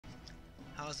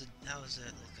How is it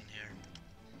looking here?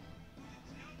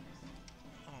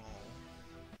 Oh.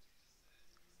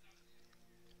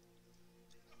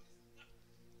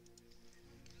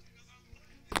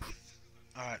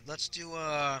 All right, let's do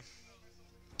man,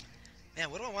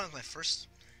 what do I want with my first?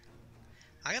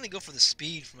 I'm gonna go for the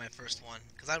speed for my first one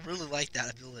because I really like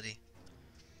that ability.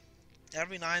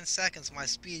 Every 9 seconds, my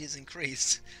speed is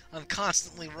increased. I'm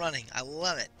constantly running. I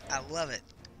love it. I love it.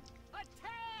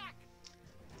 Attack!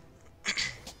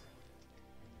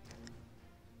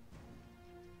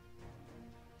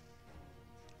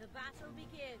 The battle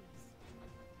begins.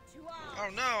 To arms. Oh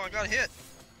no, I got hit.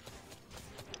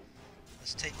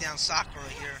 Let's take down Sakura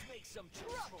here. Make some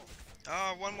trouble.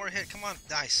 Oh, one more hit. Come on,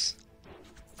 dice.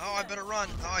 Oh, I better run.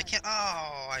 Oh, I can't.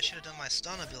 Oh, I should have done my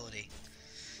stun ability.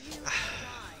 Man.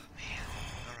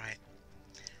 Alright.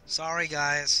 Sorry,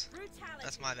 guys. Brutality.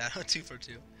 That's my bad. 2 for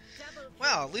 2. Double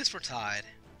Well, at least we're tied.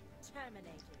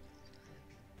 terminated.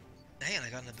 Hey, and I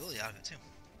got an ability out of it, too.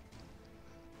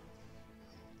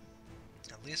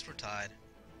 At least we're tied.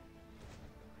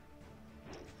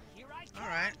 Here I come.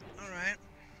 Alright, alright.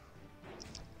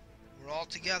 We're all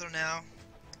together now.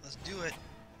 Let's do it.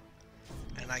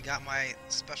 And I got my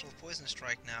special poison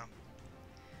strike now.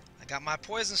 I got my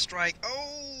poison strike.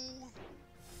 Oh!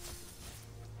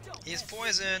 He's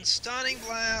poisoned. Stunning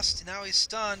blast. Now he's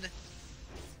stunned.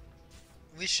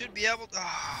 We should be able to...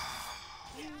 Oh.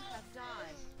 You have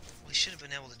died. We should have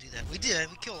been able to do that. We did.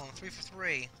 We killed him. 3 for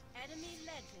 3. Enemy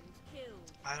legend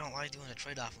killed. I don't like doing a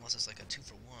trade-off unless it's like a 2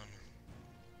 for 1.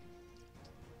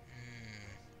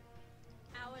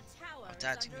 Our tower I've is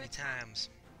died too under many attack. times.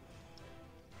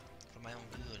 For my own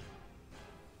good.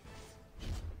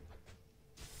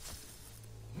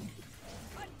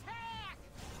 Attack!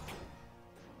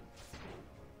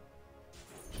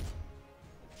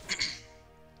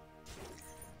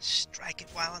 Strike it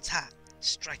while it's hot.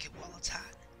 Strike it while it's hot.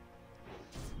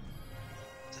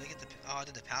 Did I get the... Oh, I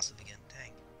did the passive again.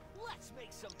 Dang. Let's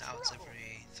make some Now it's trouble.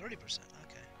 every 30%.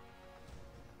 Okay.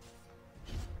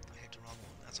 I hit the wrong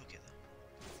one. That's okay, though.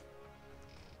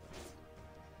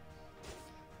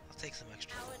 I'll take some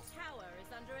extra. Our tower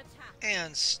is under attack.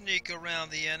 And sneak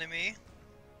around the enemy.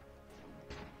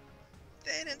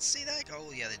 They didn't see that.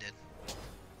 Oh, yeah, they did.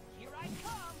 Here I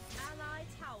come. Ally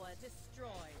tower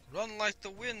destroyed. Run like the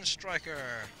wind striker.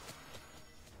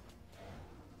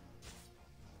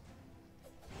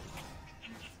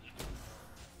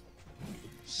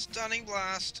 Stunning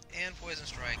blast and poison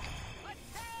strike.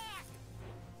 Attack!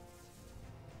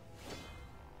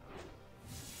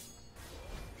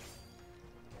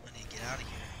 I need to get out of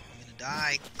here. I'm gonna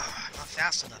die. Ah, I'm not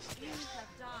fast enough. You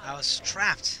have died. I was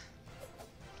trapped.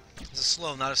 It was a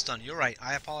slow, not a stun. You're right.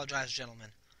 I apologize, gentlemen.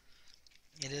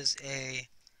 It is a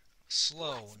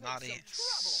slow, Let's not make a some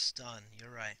trouble. stun.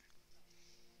 You're right.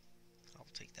 I'll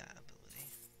take that ability.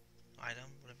 Item,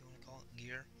 whatever you want to call it.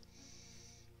 Gear.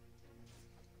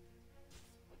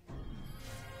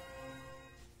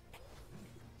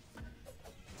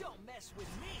 Don't mess with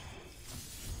me.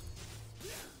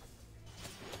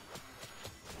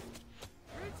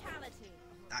 Brutality.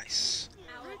 Nice.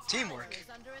 Our Teamwork. tower is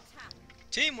under attack.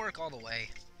 Teamwork all the way.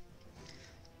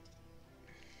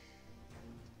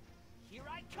 Here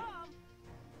I come.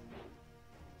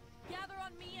 Gather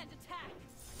on me and attack.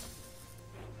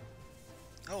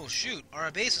 Oh shoot,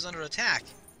 our base is under attack.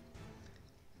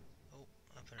 Oh,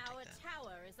 I better Our take that.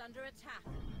 tower is under attack.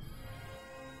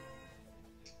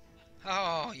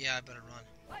 Oh yeah, I better run.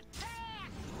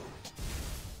 Attack!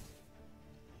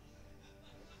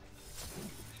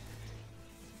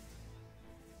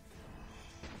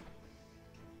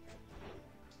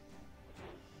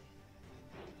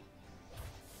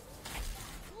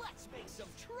 Let's make some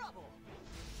trouble.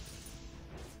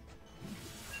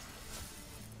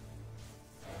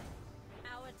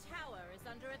 Our tower is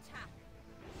under attack.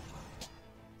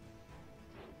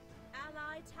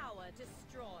 Ally tower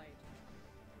destroyed.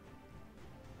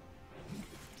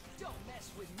 Don't mess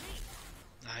with me.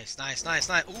 Nice, nice, nice,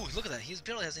 nice. Ooh, look at that. He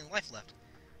barely has any life left.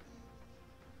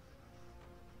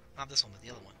 Not this one, but the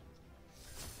other one.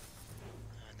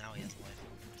 Now he has life.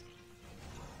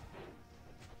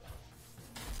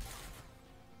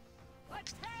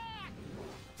 Attack!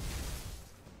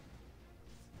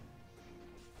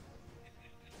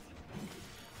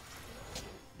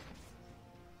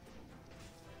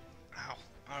 Ow.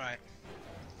 Alright.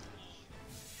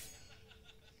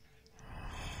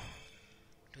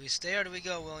 Do we stay or do we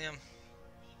go, William?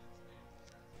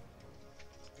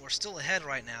 We're still ahead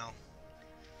right now.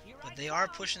 Here But I they are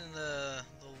come. pushing the...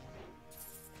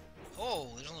 Oh,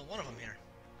 there's only one of them here.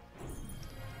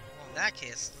 Well, in that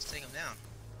case, let's take them down.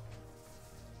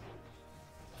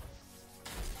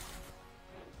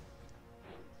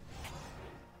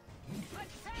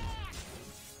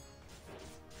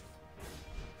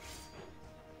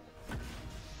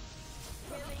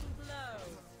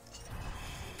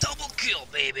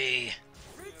 baby.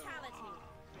 Brutality.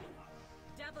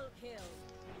 Double kill.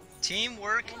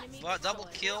 Teamwork, but double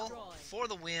kill for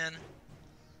the win.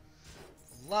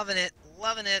 Loving it,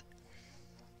 loving it.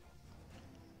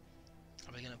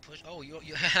 Are we gonna push? Oh, you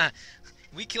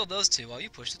we killed those two while you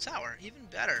pushed the tower. Even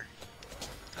better.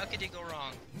 How could you go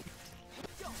wrong?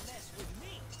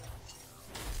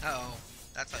 Uh-oh,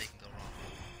 that's how you can go wrong.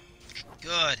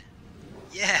 Good.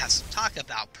 Yes, talk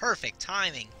about perfect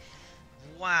timing.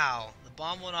 Wow, the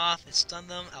bomb went off, it stunned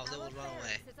them, I was able to run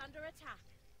away.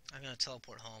 I'm gonna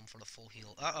teleport home for the full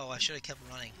heal. Uh-oh, I should have kept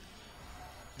running.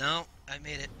 No, I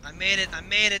made it. I made it. I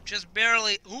made it. Just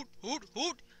barely. Hoot, hoot,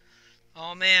 hoot.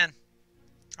 Oh, man.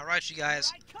 All right, you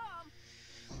guys.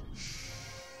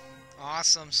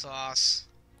 Awesome sauce.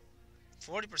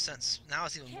 40%. Now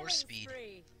it's even more speed.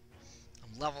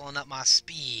 I'm leveling up my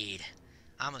speed.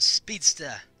 I'm a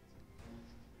speedster.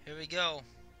 Here we go.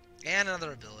 And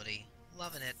another ability.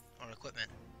 Loving it. Or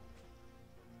equipment.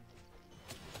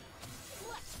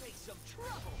 Let's make some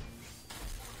trouble.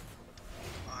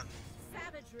 Come on.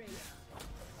 Savagery.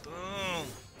 Boom.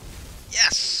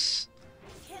 Yes.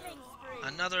 Killing spree.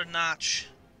 Another notch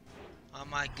on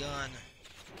my gun.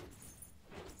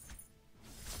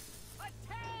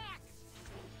 Attack.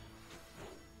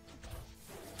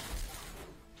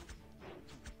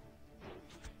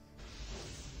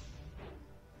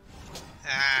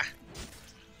 Ah.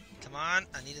 Come on.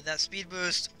 I needed that speed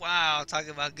boost. Wow. Talk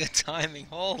about good timing.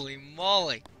 Holy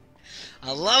moly.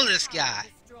 I love this guy.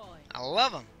 Destroy. I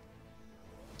love him.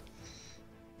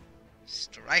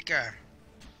 Striker.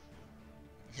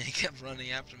 He kept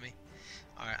running after me.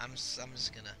 Alright, I'm just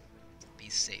gonna be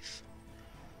safe.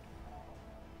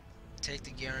 Take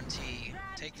the guarantee.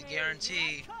 Take the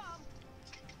guarantee.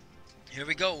 Here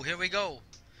we go. Here we go.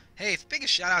 Hey,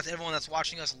 biggest shout out to everyone that's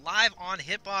watching us live on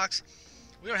Hitbox.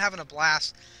 We are having a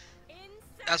blast.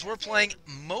 As we're playing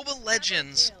MOBA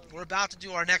Legends, we're about to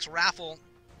do our next raffle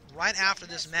right after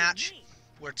this match,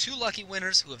 where 2 lucky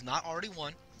winners who have not already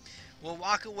won will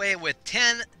walk away with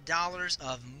 $10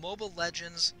 of MOBA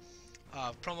Legends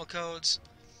promo codes.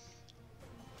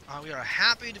 We are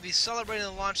happy to be celebrating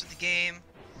the launch of the game.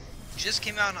 It just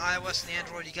came out on iOS and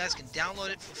Android. You guys can download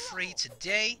it for free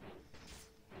today.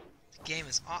 The game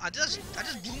is I just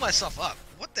blew myself up.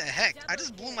 What the heck? I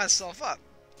just blew myself up.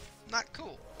 Not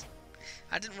cool.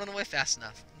 I didn't run away fast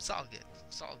enough. It's all good.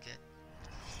 It's all good.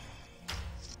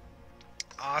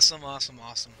 Awesome, awesome,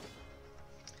 awesome.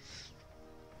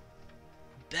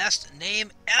 Best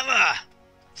name ever!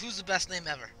 Who's the best name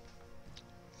ever?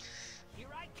 Here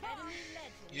I come.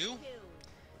 You?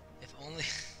 If only...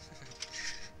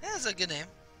 That's a good name.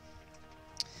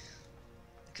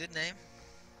 Good name.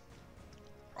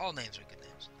 All names are good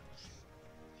names.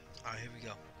 Alright, here we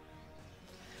go.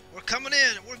 We're coming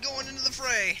in! We're going into the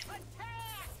fray!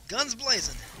 Guns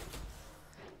blazing!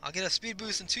 I'll get a speed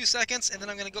boost in 2 seconds, and then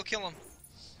I'm gonna go kill him.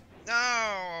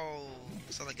 No!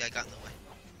 This other guy got in the way.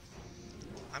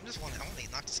 I want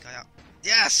to knock this guy out.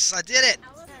 Yes! I did it!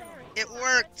 It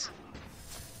worked!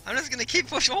 I'm just gonna keep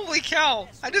pushing. Holy cow!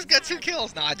 I just got 2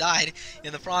 kills. Now I died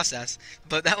in the process,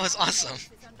 but that was awesome.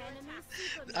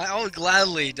 I would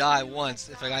gladly die once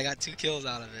if I got 2 kills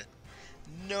out of it.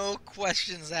 No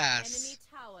questions asked.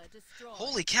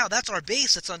 Holy cow, that's our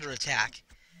base that's under attack.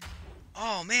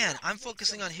 Oh man, I'm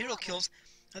focusing on hero kills,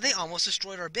 and they almost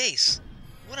destroyed our base.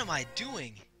 What am I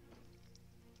doing?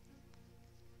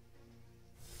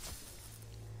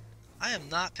 I am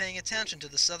not paying attention to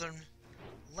the southern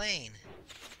lane.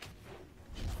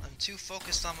 I'm too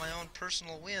focused on my own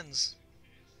personal wins.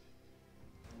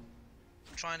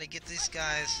 I'm trying to get these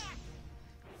guys...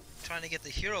 trying to get the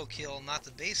hero kill, not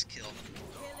the base kill.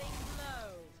 Killing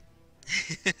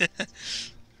blow.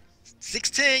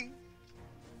 16!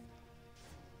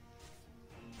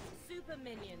 Super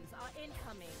minions are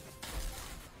incoming.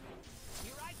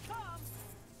 Here I come.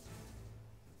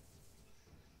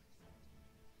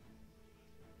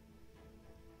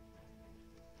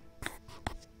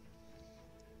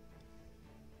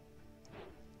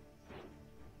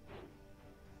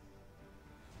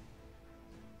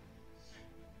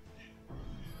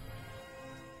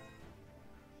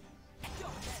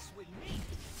 Don't mess with me.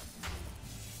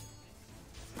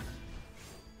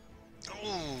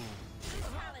 Oh!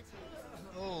 Brutality.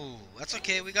 Oh, that's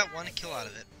okay. We got 1 kill out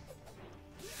of it.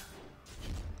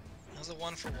 That was a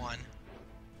 1 for 1.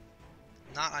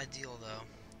 Not ideal, though.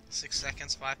 6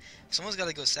 seconds, 5. Someone's got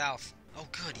to go south. Oh,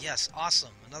 good. Yes.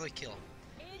 Awesome. Another kill.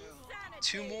 Insanity.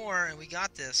 2 more, and we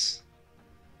got this.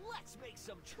 Let's make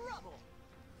some trouble.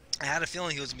 I had a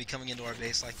feeling he was going to be coming into our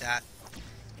base like that.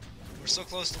 We're so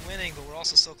close to winning, but we're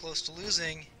also so close to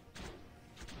losing.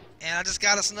 And I just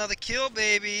got us another kill,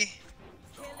 baby.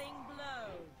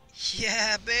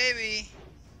 Yeah, baby.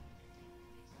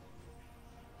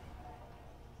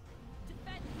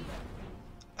 Defend here.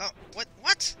 Oh, what?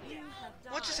 What? You have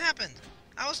died. What just happened?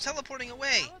 I was teleporting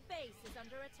away. Our base is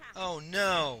under attack. Oh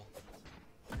no.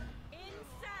 Insanity.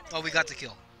 Oh, we got the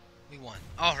kill. We won.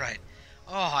 All right.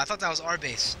 Oh, I thought that was our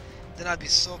base. Then I'd be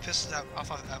so pissed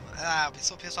off. I'd be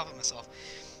so pissed off at myself.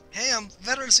 Hey, I'm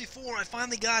veteran C4. I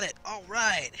finally got it. All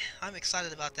right. I'm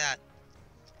excited about that.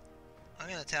 I'm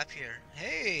gonna tap here.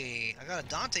 Hey, I got a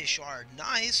Dante shard.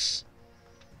 Nice.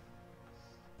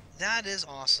 That is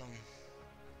awesome.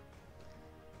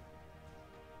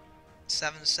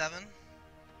 7-7.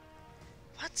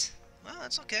 What? Well,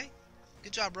 that's okay.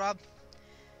 Good job, Rob.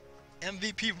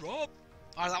 MVP Rob.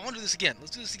 Alright, I want to do this again.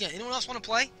 Let's do this again. Anyone else want to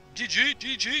play? GG,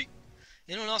 GG.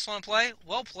 Anyone else want to play?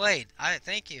 Well played.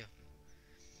 Thank you.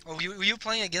 Oh, were you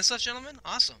playing against us, gentlemen?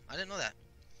 Awesome. I didn't know that.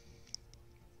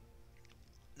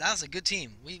 That was a good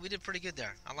team. We did pretty good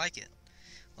there. I like it.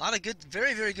 A lot of good,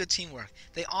 very, very good teamwork.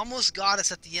 They almost got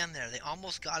us at the end there. They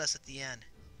almost got us at the end.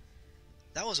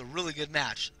 That was a really good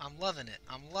match. I'm loving it.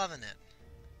 I'm loving it.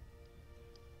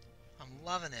 I'm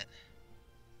loving it.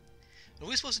 Were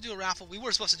we supposed to do a raffle? We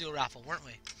were supposed to do a raffle, weren't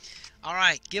we?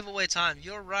 Alright, giveaway time.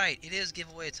 You're right. It is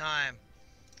giveaway time.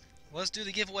 Let's do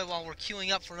the giveaway while we're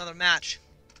queuing up for another match.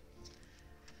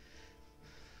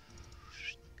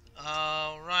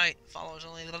 Alright, followers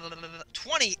only.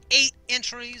 28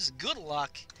 entries. Good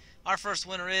luck. Our first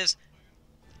winner is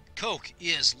Coke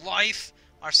is Life.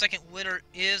 Our second winner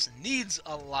is Needs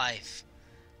a Life.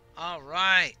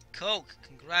 Alright, Coke,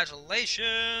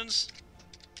 congratulations.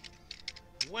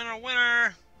 Winner,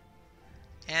 winner.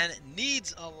 And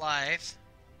Needs a Life.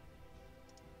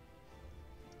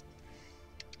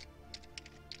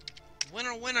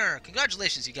 Winner, winner.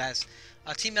 Congratulations, you guys.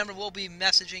 A team member will be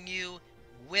messaging you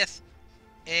with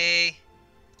a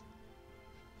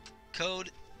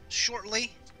code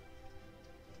shortly.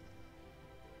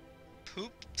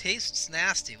 Poop tastes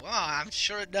nasty. Well, I'm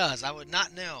sure it does. I would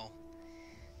not know.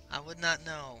 I would not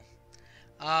know.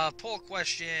 Poll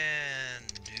question.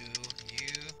 Do you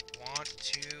want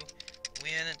to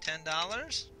win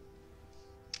 $10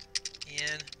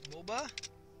 in MOBA?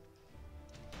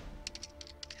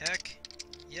 Heck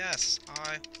yes,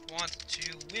 I want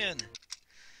to win.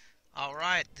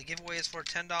 Alright, the giveaway is for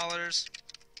 $10.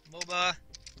 MOBA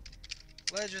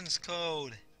Legends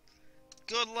code.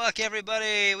 Good luck,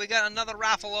 everybody. We got another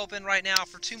raffle open right now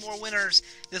for 2 more winners.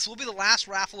 This will be the last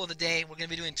raffle of the day. We're going to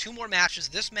be doing 2 more matches.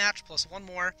 This match plus 1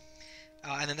 more.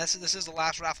 And then this is the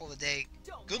last raffle of the day.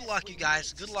 Good luck, you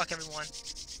guys. Good luck, everyone.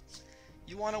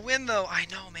 You want to win, though. I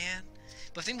know, man.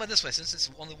 But think about it this way. Since it's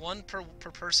only 1 per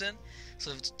person,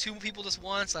 so if it's 2 people just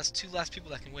once, that's 2 less people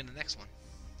that can win the next one.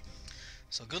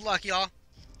 So good luck, y'all.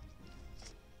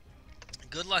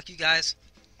 Good luck, you guys.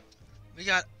 We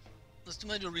got... Let's do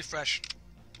a refresh.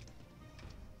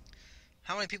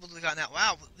 How many people do we got now?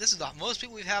 Wow, this is the most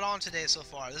people we've had on today so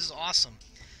far. This is awesome.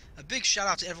 A big shout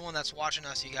out to everyone that's watching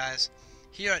us, you guys.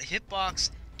 Here at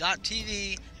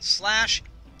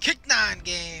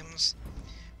hitbox.tv/Kick9Games.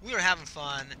 We are having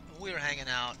fun. We are hanging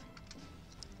out.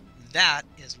 That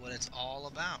is what it's all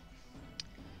about.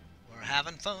 We're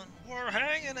having fun. We're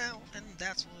hanging out. And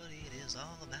that's what it is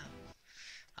all about.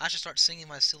 I should start singing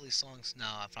my silly songs. No,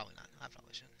 probably not. I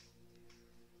probably shouldn't.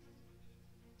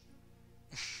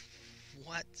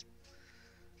 What?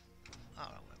 Oh,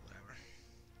 whatever.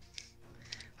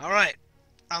 Alright.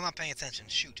 I'm not paying attention.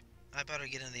 Shoot. I better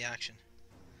get into the action.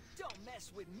 Don't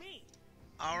mess with me.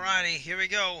 Alrighty, here we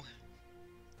go.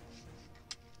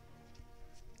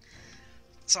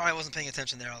 Sorry I wasn't paying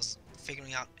attention there. I was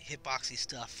figuring out hitboxy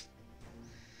stuff.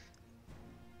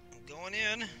 I'm going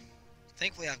in.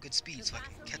 Thankfully I have good speed so I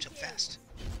can catch up fast.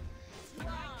 Here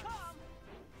I come.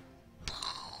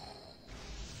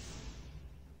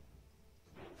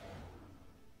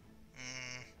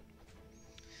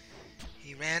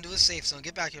 He ran to his safe zone.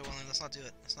 Get back here, William. Let's not do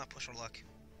it. Let's not push our luck.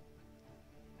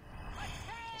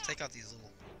 We'll take out these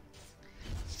little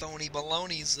phony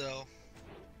balonies, though.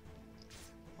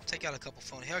 I'll take out a couple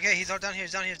phony. Okay, he's down here.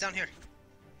 He's down here. He's down here.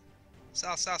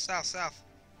 South, south, south, south.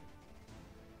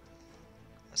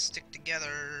 Let's stick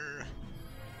together.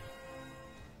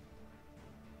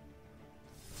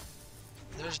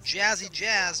 There's Jazzy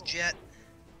Jazz Jet.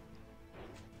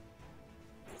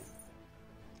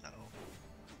 Uh-oh.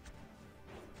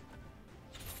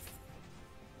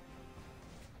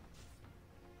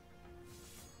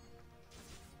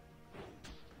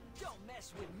 Don't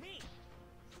mess with me.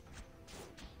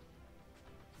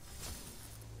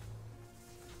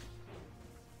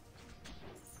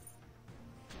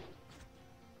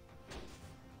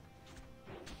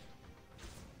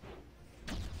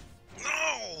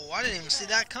 No! I didn't even see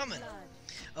that coming.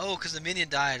 Oh, because the minion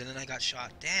died and then I got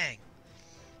shot. Dang.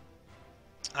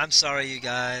 I'm sorry, you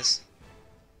guys.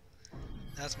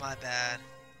 That's my bad.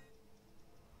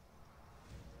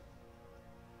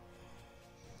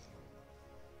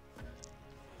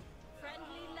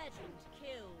 Friendly legend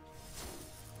killed.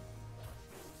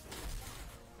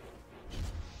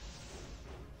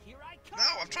 Here I come.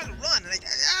 No, I'm trying to run. And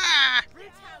ah!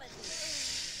 Brutality.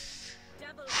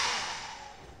 Double kill.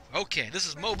 Okay, this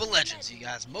is MOBA Legends, you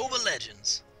guys. MOBA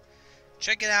Legends.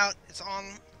 Check it out. It's on.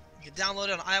 You can download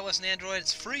it on iOS and Android.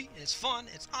 It's free. It's fun.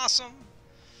 It's awesome.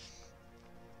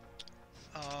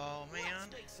 Oh man.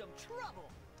 Let's make some trouble.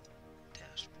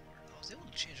 Dashboard. I was able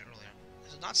to change it earlier.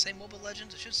 Does it not say MOBA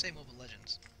Legends? It should say MOBA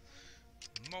Legends.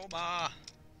 MOBA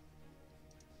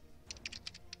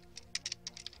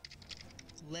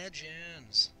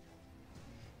Legends.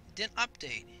 It didn't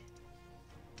update.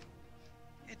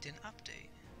 It didn't update.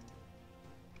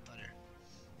 Butter.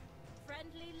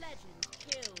 Friendly legend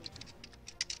killed.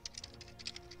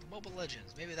 MOBA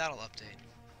Legends. Maybe that'll update.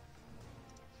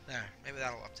 There. Maybe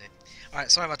that'll update. Alright,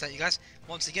 sorry about that, you guys.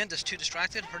 Once again, just too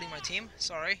distracted, hurting my team.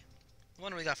 Sorry. No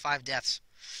wonder we got 5 deaths.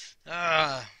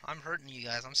 I'm hurting you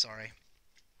guys. I'm sorry.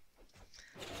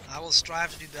 I will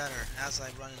strive to do better as I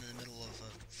run into the middle of a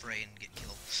fray and get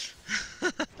killed.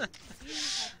 You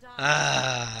have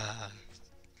died.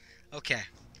 Okay.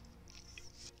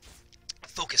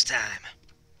 Focus time.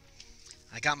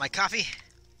 I got my coffee.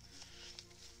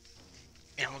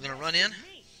 And we're going to run in. And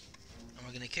Me.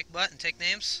 we're going to kick butt and take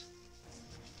names.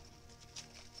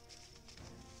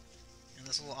 And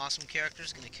this little awesome character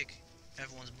is going to kick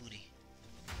everyone's booty.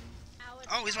 Our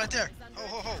Oh, he's right there. tower is Oh,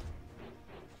 under ho, ho.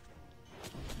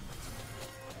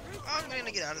 Oh, I'm going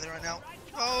to get out of there right now.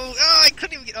 Oh, I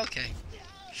couldn't even get... Okay.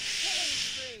 killing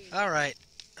spree. Alright.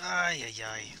 Ay, ay,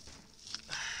 ay.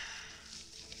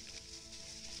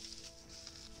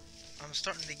 I'm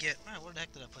starting to get... Oh, where the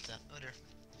heck did I put that? Oh, there.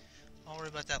 I'll worry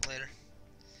about that later.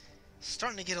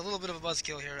 Starting to get a little bit of a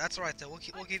buzzkill here. That's alright, though. We'll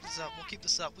keep this up. We'll keep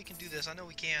this up. We can do this. I know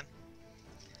we can.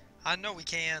 I know we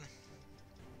can.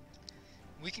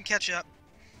 We can catch up.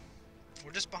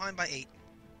 We're just behind by 8.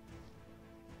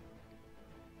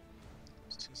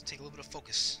 Let's take a little bit of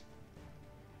focus.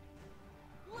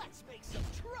 Let's make some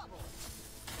trouble.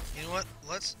 You know what?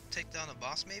 Let's take down the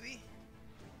boss, maybe?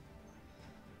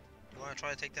 You want to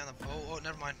try to take down the... Oh,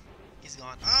 never mind. He's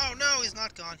gone. Oh, no, he's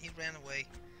not gone. He ran away.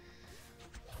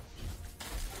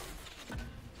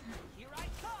 Here I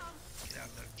come. Get out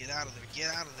of there. Get out of there.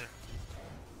 Get out of there.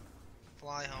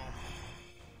 Fly home.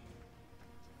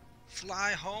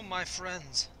 Fly home, my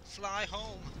friends. Fly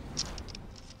home.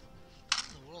 What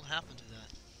in the world happened to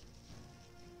that?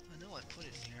 I know I put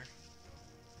it in here.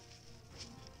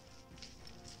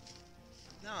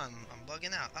 Now I'm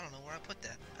bugging out. I don't know where I put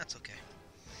that. That's okay.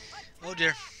 Oh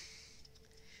dear.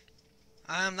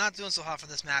 I'm not doing so hot for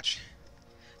this match.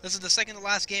 This is the second to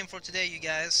last game for today, you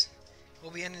guys.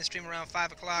 We'll be ending the stream around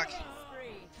 5 o'clock. Killing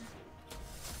spree.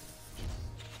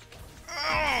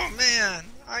 Oh man,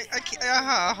 I can't.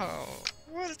 Oh,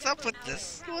 what is up with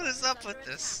this? What is up with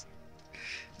this?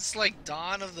 It's like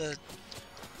Dawn of the.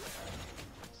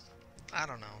 I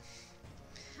don't know.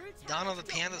 Dawn of the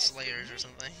Panda Slayers or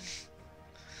something.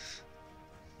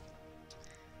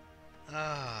 Our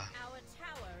tower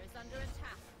is under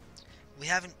attack. We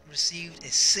haven't received a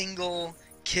single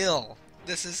kill.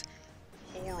 This is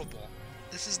horrible.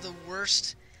 This is the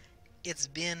worst it's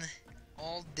been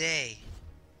all day.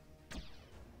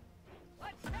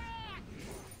 Attack!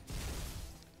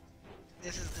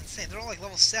 This is insane. They're all like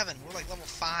level 7. We're like level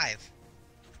 5.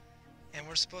 And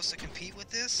we're supposed to compete with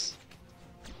this?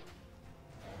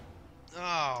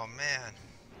 Oh, man.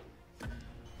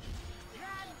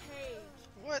 Rampage.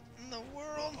 What in the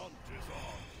world?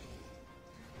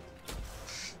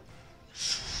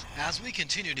 As we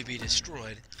continue to be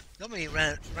destroyed, let me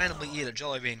randomly eat a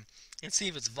jelly bean and see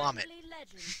if it's vomit. Friendly legend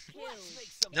Let's killed. make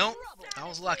some Nope, trouble. I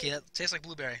was lucky. It tastes like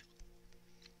blueberry.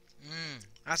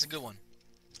 That's a good one.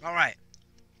 Alright,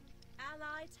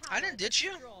 Ally tower I didn't ditch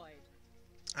you. destroyed.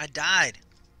 I died.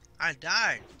 I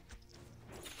died.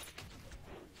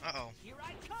 Uh-oh. Here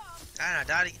I come. I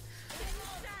died again.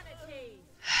 Insanity.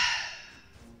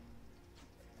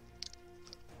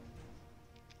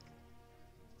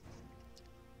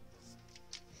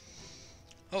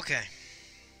 Okay.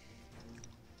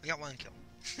 I got 1 kill.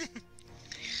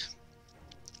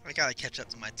 I gotta catch up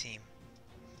to my team.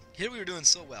 Here we were doing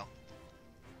so well.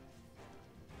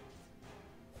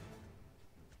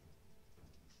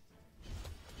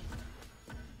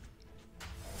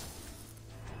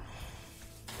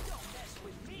 Don't mess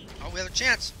with me. Oh, we have a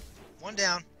chance. 1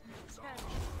 down. Turn.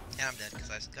 And I'm dead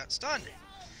because I got stunned.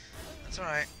 That's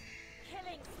alright.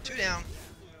 Killing 2 down.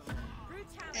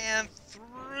 brutality. And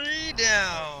 3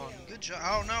 down. Good job.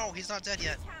 Oh no, he's not dead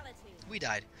yet. Brutality. We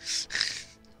died.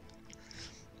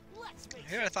 Let's make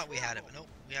Here I thought we had it, but nope,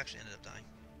 we actually ended up dying.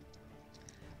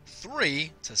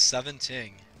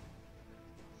 3-17.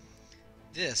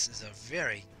 This is a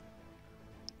very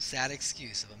sad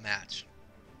excuse of a match.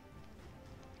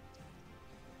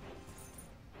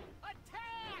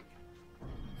 attack.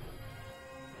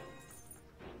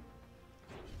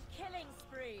 Killing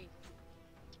spree.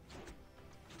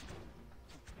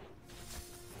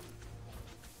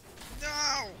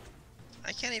 No!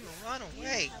 I can't even run You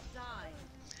away. have died.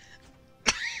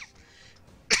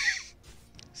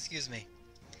 Excuse me.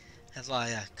 As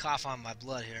I cough on my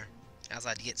blood here. As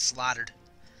I get slaughtered.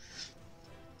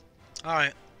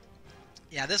 Alright.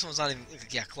 Yeah, this one's not even...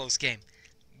 Yeah, close game.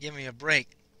 Give me a break.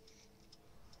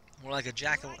 More like a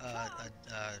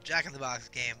Jack-in-the-Box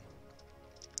game.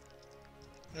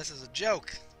 This is a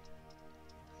joke.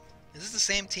 Is this the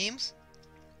same teams?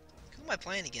 Who am I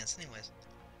playing against anyways?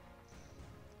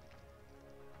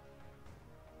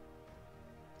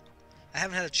 I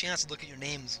haven't had a chance to look at your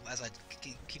names as I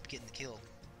keep getting killed.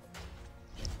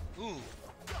 Ooh. Don't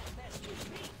mess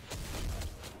with me.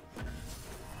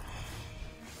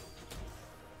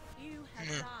 You have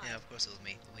Yeah, died. of course it was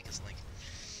me, the weakest link.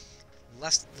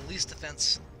 The least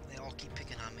defense, they all keep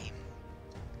picking on me.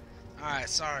 Alright,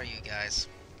 sorry you guys.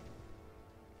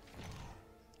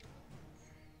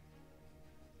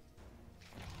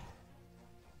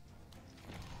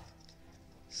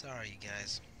 Sorry you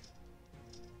guys.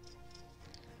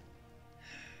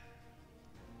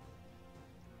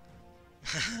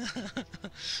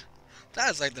 That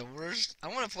is like the worst. I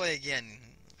want to play again,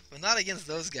 but not against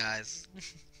those guys.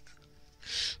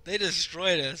 They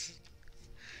destroyed us.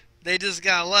 They just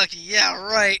got lucky. Yeah,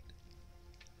 right.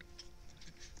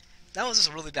 That was just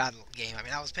a really bad game. I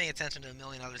mean, I was paying attention to a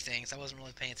million other things. I wasn't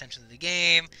really paying attention to the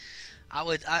game. I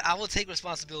will take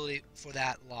responsibility for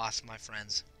that loss, my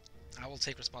friends. I will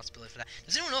take responsibility for that.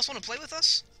 Does anyone else want to play with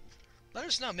us? Let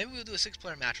us know. Maybe we'll do a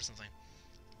 6-player match or something.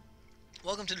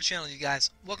 Welcome to the channel, you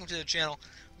guys. Welcome to the channel.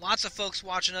 Lots of folks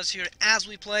watching us here as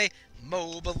we play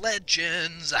MOBA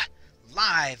Legends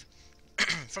live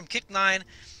from Kick 9.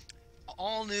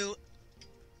 All new.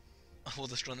 We'll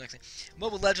destroy the next thing.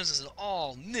 MOBA Legends is an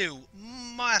all new,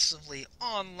 massively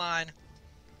online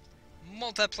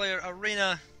multiplayer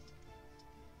arena,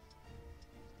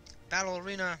 battle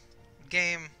arena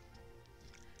game.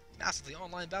 Massively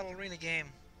online battle arena game.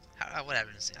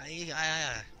 Whatever.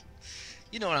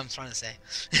 You know what I'm trying to say.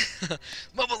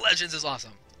 MOBA Legends is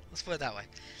awesome. Let's put it that way.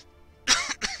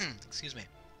 Excuse me.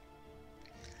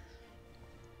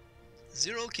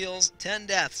 0 kills, 10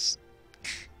 deaths.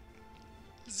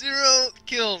 0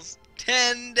 kills,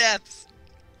 10 deaths.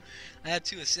 I had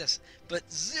 2 assists, but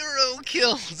 0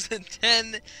 kills and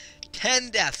 10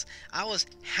 deaths. I was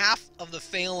half of the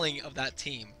failing of that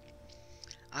team.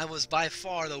 I was by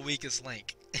far the weakest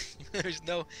link. There's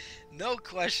no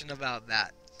question about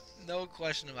that. No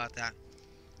question about that.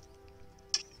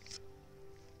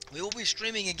 We will be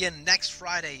streaming again next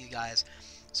Friday, you guys.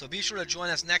 So be sure to join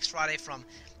us next Friday from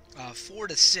 4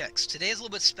 to 6. Today is a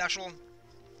little bit special.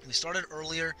 We started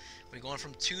earlier. We're going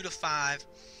from 2 to 5.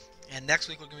 And next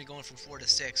week we're going to be going from 4 to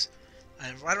 6.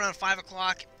 And right around 5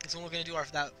 o'clock is when we're going to do we're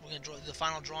going to do the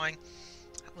final drawing.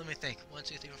 Let me think. 1,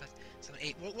 2, 3, 4, 5, 7,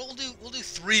 8. We'll do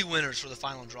 3 winners for the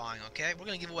final drawing. Okay, we're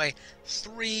gonna give away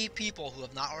 3 people who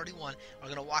have not already won are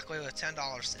gonna walk away with $10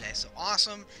 today. So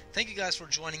awesome! Thank you guys for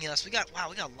joining us. We got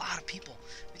a lot of people.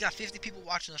 We got 50 people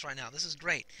watching us right now. This is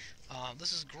great.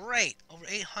 This is great. Over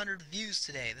 800 views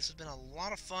today. This has been a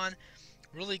lot of fun.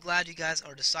 Really glad you guys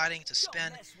are deciding to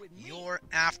spend your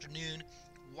afternoon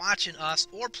watching us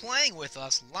or playing with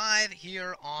us live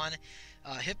here on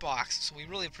Hitbox. So we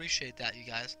really appreciate that, you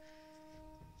guys.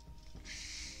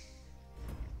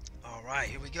 Alright,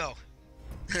 here we go.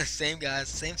 Same guys,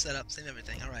 same setup, same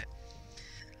everything. Alright.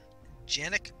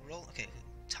 Janik, roll. Okay.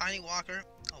 Tiny Walker,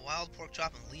 a wild pork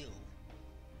chop, and Leo.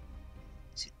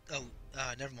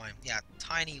 Never mind. Yeah,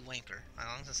 Tiny Wanker.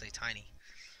 I was gonna say Tiny.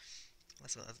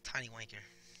 That's a Tiny Wanker.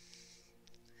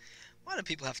 Why do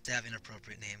people have to have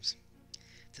inappropriate names?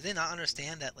 Do they not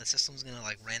understand that the system's gonna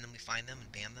like randomly find them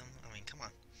and ban them? I mean, come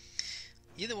on.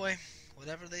 Either way,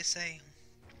 whatever they say.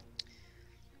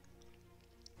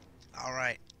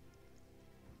 Alright.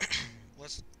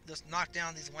 Let's knock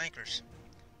down these wankers.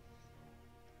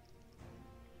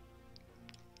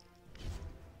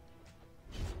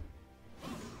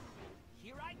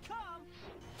 Here I come.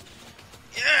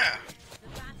 Yeah! The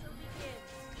battle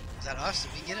begins. Is that us?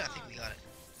 Did we get it? I think we got it.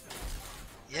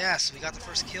 Yes, we got the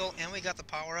first kill and we got the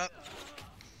power up.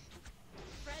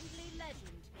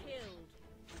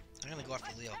 go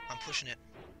after Leo. I'm pushing it.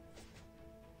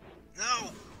 No!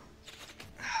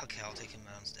 Okay, I'll take him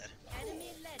out instead. Enemy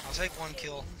legend I'll take one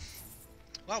kill.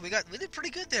 Wow, we did pretty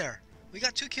good there. We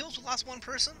got 2 kills, we lost 1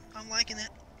 person. I'm liking it.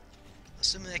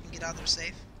 Assuming they can get out there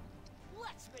safe.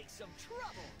 Let's make some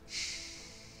trouble.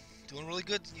 Doing really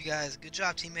good, you guys. Good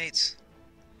job, teammates.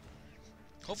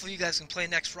 Hopefully you guys can play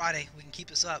next Friday. We can keep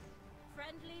this up.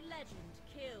 Friendly legend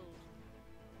killed.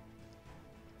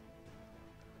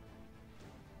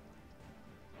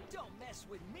 Don't mess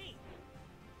with me.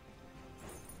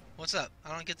 What's up?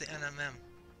 I don't get the NMM.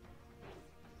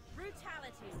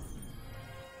 Brutality.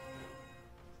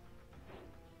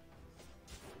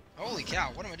 Holy cow,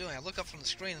 what am I doing? I look up from the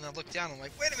screen and I look down and I'm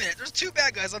like, wait a minute, there's 2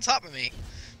 bad guys on top of me.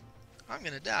 I'm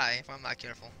gonna die if I'm not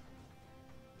careful.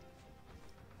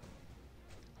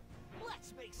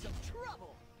 Let's make some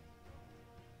trouble.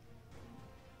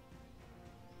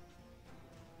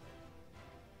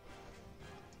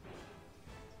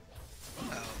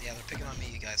 Oh, yeah, they're picking on me,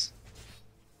 you guys.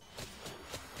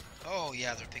 Oh,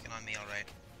 yeah, they're picking on me, alright.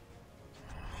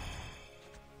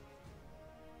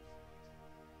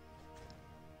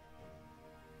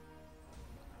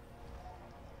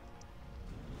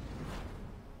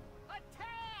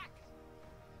 Attack!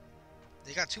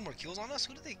 They got 2 more kills on us?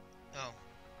 Who did they... Oh.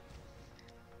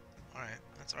 Alright,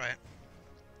 that's alright.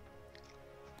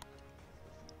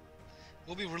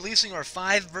 We'll be releasing our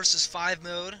 5 versus 5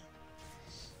 mode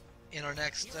in our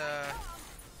next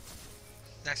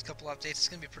next couple updates. It's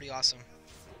gonna be pretty awesome.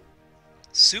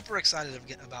 Super excited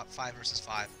about 5 versus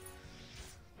 5.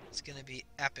 It's gonna be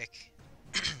epic.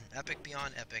 Epic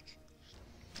beyond epic.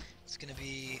 It's gonna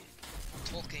be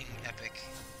Tolkien epic.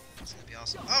 It's gonna be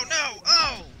awesome. Oh no!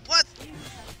 Oh! What?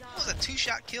 What was a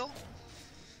 2-shot kill?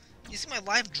 You see my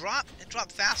life drop? It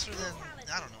dropped faster than,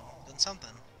 I don't know, than something.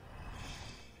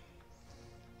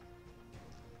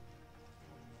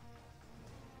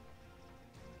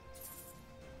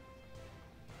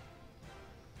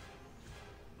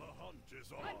 The hunt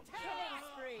is on. Killing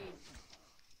spree.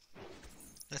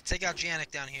 Let's take out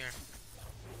Janik down here.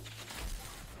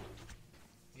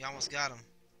 We almost got him.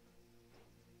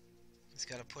 He's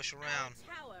gotta push around.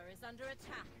 Our tower is under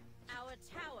attack. Our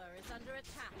tower is under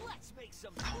attack. Let's make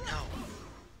some Oh trouble. no.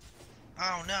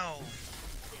 Oh no.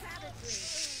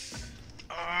 Savagery.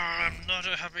 Oh, I'm not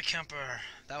a happy camper.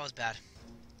 That was bad.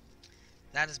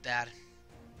 That is bad.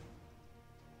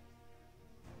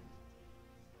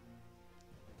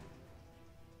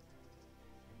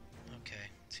 Okay,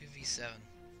 2v7.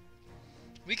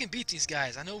 We can beat these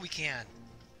guys. I know we can.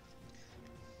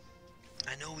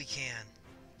 I know we can.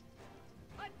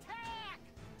 Attack!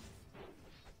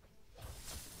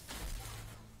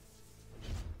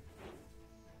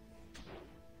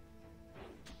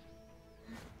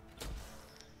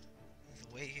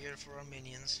 We'll wait here for our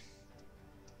minions.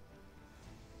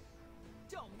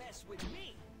 Don't mess with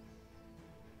me.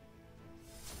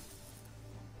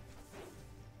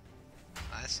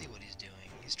 I see what he's doing.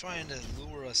 He's trying to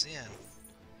lure us in. Here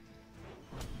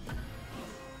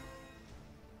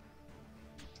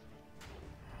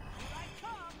I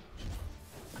come.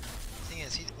 Thing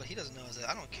is, what he doesn't know is that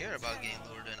I don't care about getting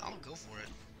lured in. I'll go for it.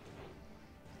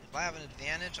 If I have an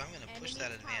advantage, I'm gonna push that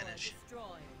Enemy tower advantage.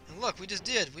 destroyed. And look, we just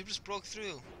did. We just broke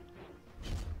through.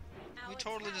 Our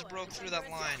totally just tower broke is through under that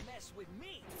attack. line. Don't mess with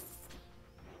me.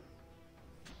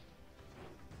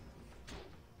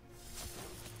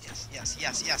 Yes, yes,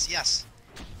 yes, yes, yes.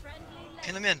 Friendly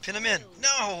Pin him legend in, pin him in. killed.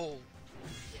 No!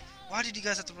 Why did you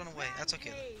guys have to run away? That's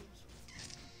okay. Rampage.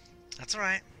 That's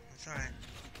alright. That's alright.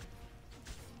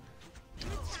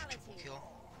 Brutality. Triple kill.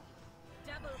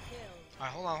 Double kill.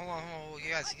 Alright, hold on, hold on, hold on. You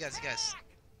guys.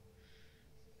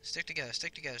 Stick together,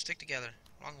 stick together, stick together.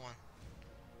 Wrong one.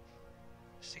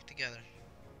 Stick together.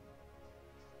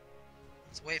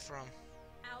 Let's wait for him.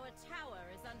 Our tower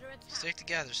is under attack. Stick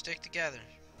together, stick together.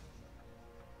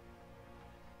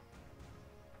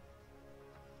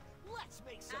 Let's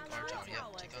make some Allied Our trouble. tower, yep,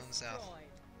 tower take on the south. destroyed.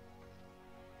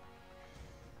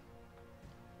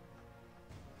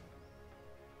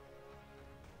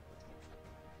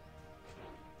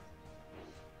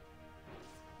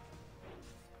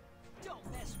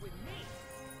 Don't mess with me.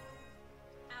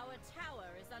 Our tower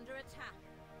is under attack.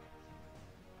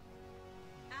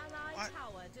 Allied What?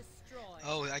 tower destroyed.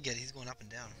 Oh, I get it. He's going up and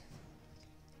down.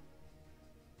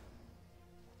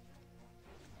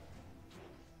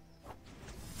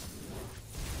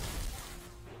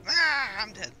 Ah,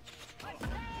 I'm dead.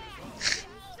 Insanity.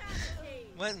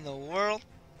 What in the world?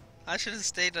 I should have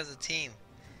stayed as a team.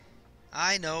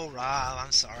 I know, Rob.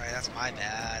 I'm sorry. That's my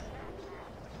bad.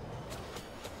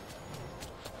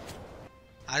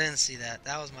 I didn't see that.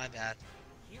 That was my bad.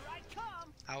 Here I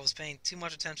come. I was paying too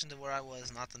much attention to where I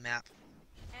was, not the map.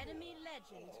 Enemy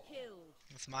legend killed.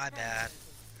 It's my bad.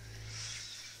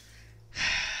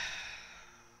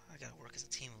 I gotta work as a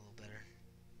team a little better.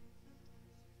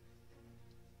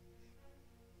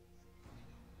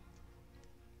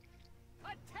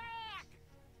 Attack!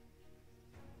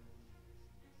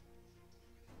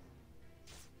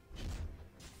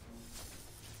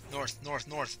 North, north,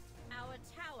 north. Our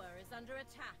tower is under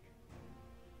attack.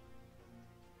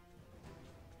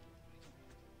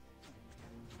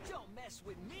 Don't mess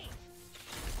with me.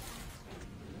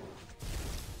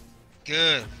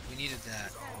 Good. We needed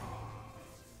that.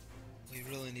 We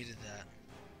really needed that.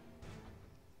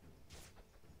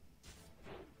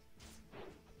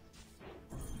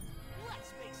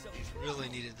 Let's make some We trouble. really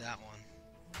needed that one.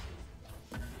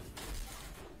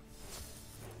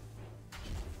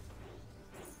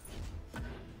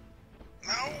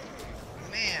 No!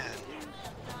 Man!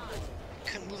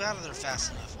 Couldn't move out of there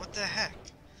fast enough. What the heck?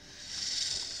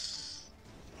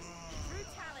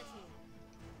 Brutality.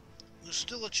 There's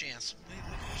still a chance.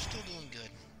 We're still doing good.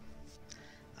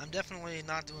 I'm definitely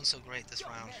not doing so great this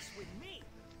Don't round. mess with me.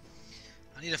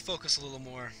 I need to focus a little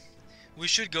more. We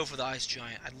should go for the Ice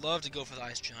Giant. I'd love to go for the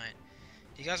Ice Giant.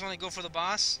 Do you guys want to go for the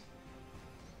boss?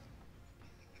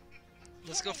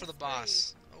 Let's go for the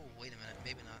boss. Oh, wait a minute.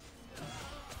 Maybe not.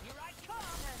 Here I come.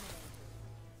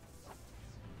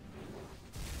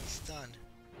 He's stunned.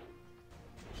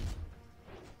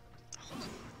 Oh, come on.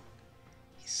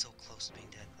 He's so close to being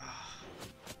dead. Ah.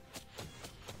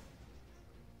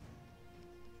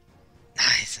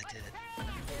 Nice, I did it.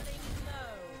 Killing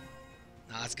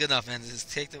blow. Nah, it's good enough, man.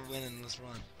 Just take the win and let's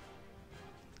run.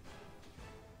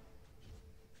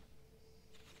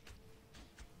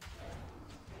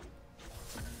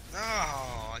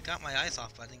 Oh, I got my ice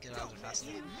off, but I didn't get it out of there fast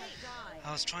enough. You may die.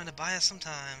 I was trying to buy us some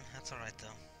time. That's alright, though.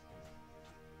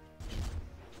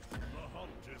 The hunt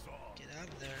is on. Get out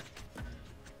of there.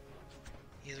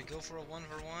 Either go for a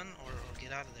 1v1 or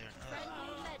get out of there.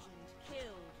 Friendly legend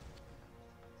killed.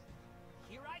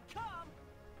 Here I come.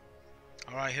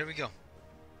 Alright, here we go.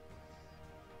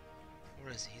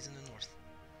 Where is he? He's in the north.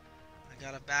 I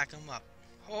gotta back him up.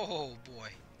 Oh, boy.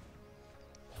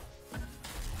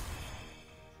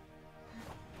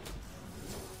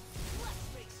 Let's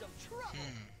make some trouble.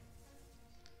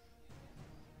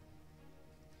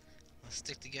 Let's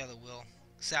stick together, Will.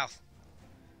 South.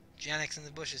 Janek's in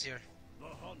the bushes here. The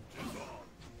hunt is on.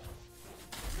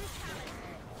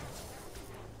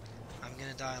 I'm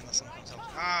gonna die unless someone comes help.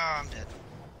 Ah, I'm dead.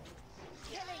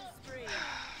 Killing spree.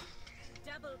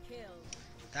 Double kill.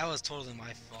 That was totally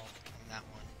my fault on that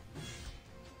one.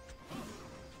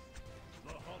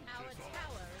 The hunt Our is on.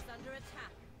 tower is under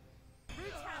attack.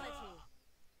 Brutality.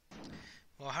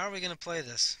 Well, how are we gonna play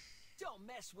this? Don't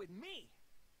mess with me.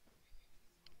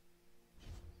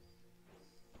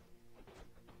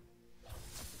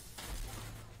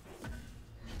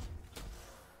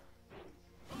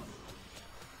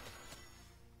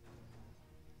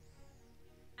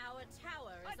 Our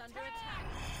tower is under attack.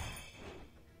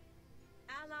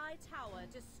 Ally tower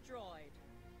destroyed.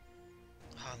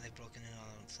 Oh, and they've broken in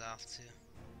on the south, too.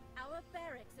 Our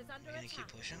barracks is under We're gonna attack.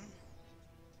 keep pushing?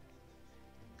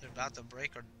 They're about to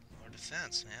break our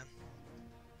defense, man.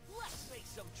 Let's make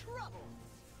some trouble.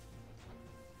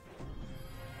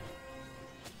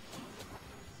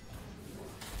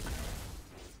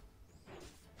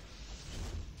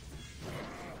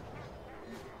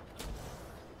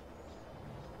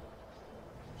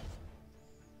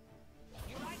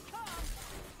 Here I come.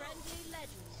 Friendly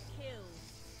legend killed.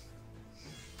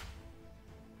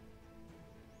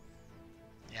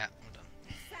 Yeah, we're done.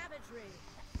 Savagery.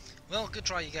 Well, good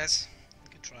try, you guys.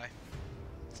 Good try.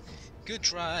 Good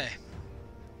try.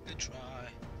 Good try.